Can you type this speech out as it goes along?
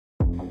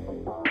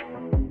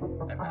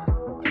Hey man,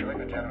 I feel like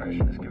our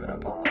generation has given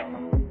up on love.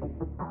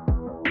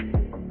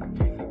 Like,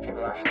 do you think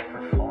people actually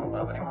ever fall in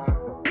love anymore?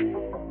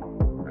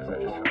 Or is that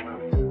just for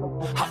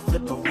movies? I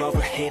flip her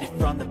over, hit it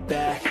from the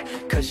back,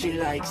 cause she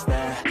likes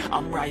that.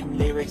 I'm writing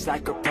lyrics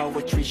like her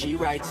poetry, she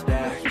writes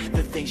that.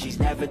 The things she's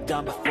never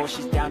done before,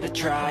 she's down to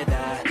try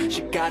that.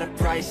 She got a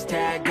price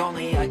tag,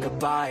 only I could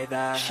buy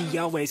that. She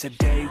always a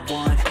day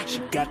one, she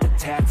got the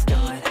tats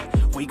done.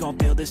 We gon'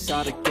 build this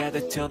all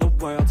together till the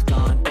world's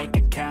gone. Bank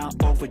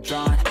account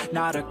overdrawn,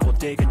 not a gold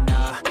digger,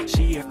 nah.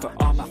 She here for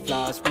all my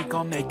flaws, we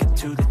gon' make it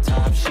to the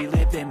top. She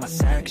live in my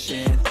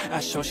section, I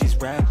show she's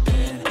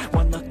reppin'.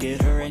 One look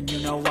at her and you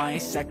know I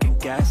ain't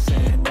second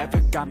guessing. Never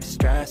got me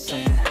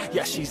stressing,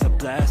 yeah she's a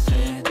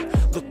blessing.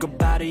 Look her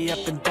body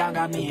up and down,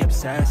 got me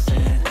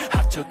obsessing.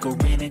 I took her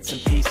in some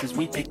pieces,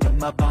 we picked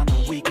them up on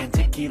the weekend.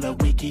 Tequila,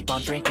 we keep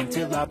on drinking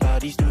till our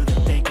bodies do the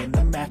thinking.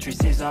 The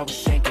mattress is always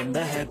sinking,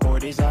 the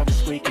headboard is always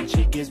squeaking.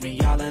 She gives me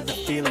all of the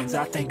feelings,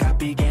 I think I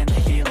began the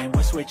healing.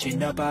 We're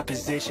switching up our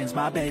positions,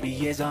 my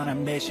baby is on a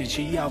mission.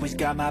 She always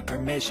got my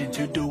permission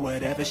to do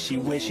whatever she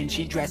wishing.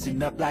 She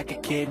dressing up like a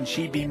kid and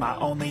she be my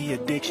only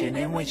addiction.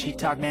 And when she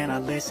talk, man, I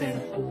listen.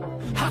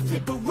 I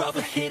flip her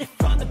over, hit it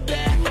from the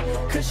back,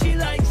 cause she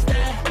likes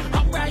that.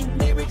 I'm writing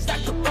lyrics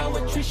like a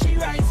poetry, she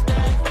writes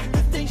that.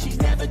 The things she's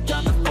never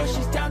done before,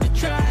 she's down to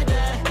try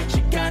that.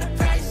 She got a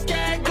price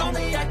tag,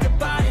 only I could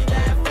buy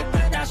that. Flip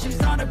her now,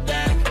 she's on her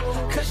back,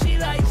 cause she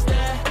likes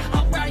that.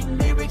 I'm writing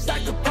lyrics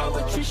like a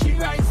poetry, she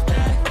writes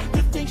that.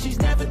 The things she's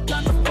never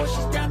done before,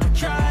 she's down to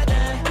try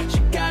that. She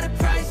got a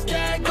price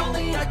tag,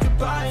 only I could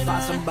buy that.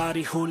 Find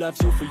somebody who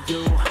loves you for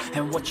you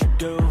and what you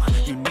do.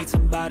 You need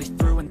somebody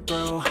through and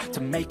through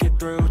to make it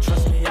through.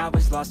 Trust me, I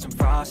was lost and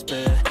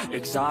frostbit,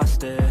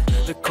 exhausted.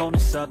 The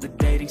coldness of the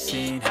dating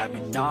scene had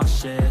me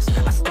nauseous.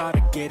 I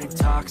started getting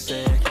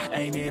toxic,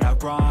 ain't it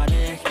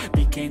ironic?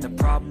 Became the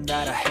problem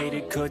that I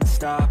hated, couldn't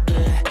stop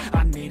it.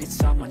 I needed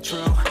someone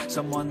true,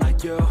 someone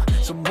like you,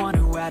 someone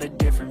who had a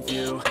different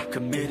view,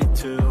 committed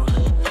to.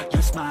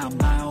 You smile,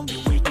 my only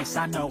weakness.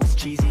 I know it's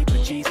cheesy,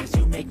 but Jesus,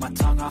 you make my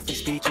tongue awfully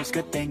speechless.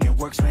 Good thing it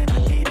works when I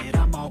need it.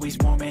 I'm always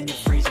warm and you're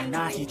freezing.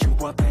 I heat you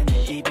up in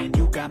the evening.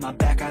 You got my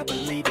back, I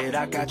believe it.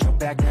 I got your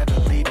back, never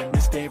leaving.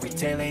 This fairy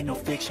tale ain't no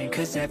fiction,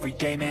 cause every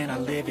day, man, I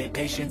live it.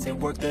 Patience and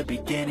work the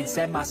beginning.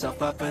 Set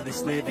myself up for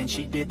this living.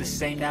 She did the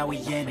same, now we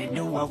in it.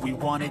 Knew what we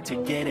wanted to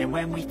get, and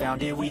when we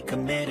found it, we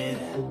committed.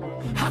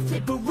 I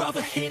flip her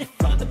over, hit it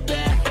from the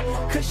back,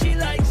 cause she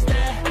likes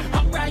that.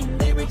 I'm writing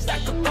lyrics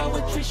like a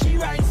poetry, she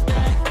writes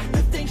that.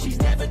 The things she's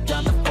never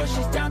done before,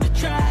 she's down to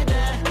try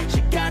that.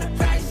 She got a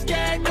price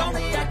tag,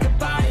 only I could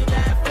buy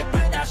that. Flip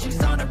her now,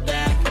 she's on her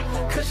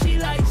back, cause she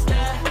likes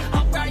that.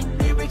 I'm writing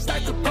lyrics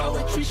like a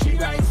poetry, she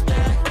writes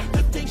that.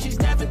 The things she's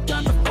never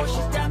done before,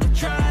 she's down to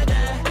try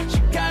that. She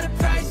got a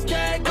price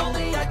tag,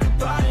 only I could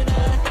buy that.